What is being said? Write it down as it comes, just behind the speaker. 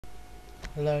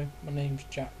Hello, my name's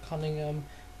Jack Cunningham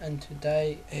and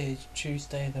today is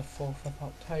Tuesday the 4th of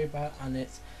October and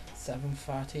it's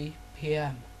 7:30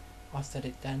 PM. I said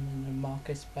it then in the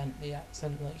Marcus Bentley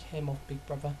accent like him of Big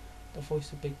Brother, the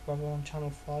voice of Big Brother on Channel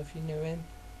 5, you knew him?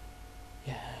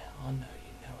 Yeah, I know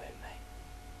you know him, mate.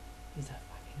 He's a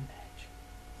fucking bitch.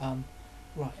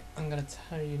 Right, I'm going to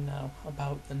tell you now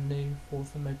about the new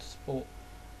Forza Motorsport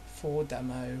 4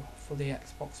 demo for the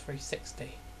Xbox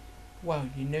 360.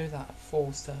 Well, you know that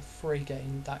Forza 3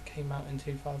 game that came out in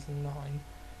 2009,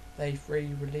 they've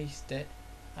re-released it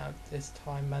at this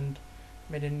time and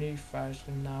made a new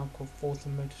version now called Forza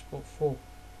Motorsport 4.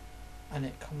 And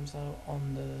it comes out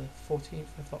on the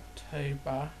 14th of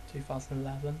October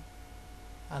 2011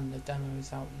 and the demo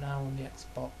is out now on the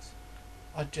Xbox.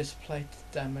 I just played the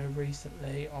demo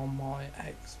recently on my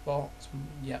Xbox,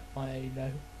 my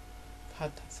Halo. I've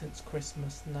had that since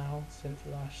Christmas now, since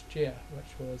last year,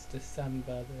 which was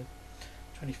December the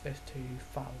 25th,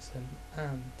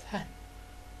 2010.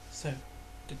 So,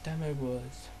 the demo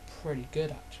was pretty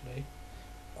good actually.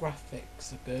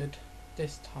 Graphics are good.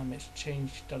 This time it's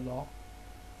changed a lot,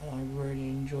 and I really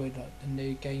enjoyed the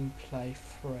new gameplay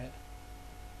for it.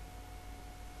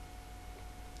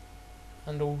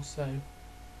 And also,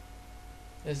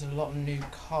 there's a lot of new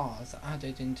cars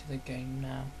added into the game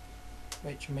now,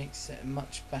 which makes it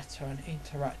much better and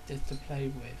interactive to play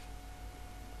with.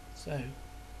 So,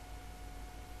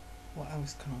 what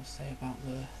else can I say about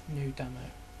the new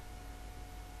demo?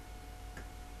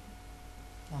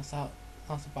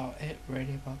 That's about it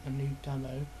really about the new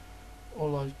demo.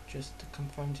 All I just to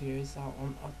confirm to you is out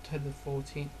on October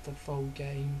 14th, the full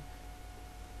game,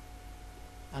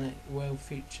 and it will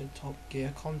feature Top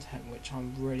Gear content, which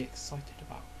I'm really excited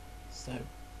about. So,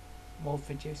 more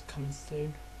videos coming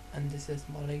soon. And this is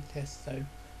my latest, so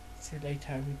see you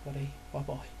later everybody, bye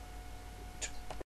bye.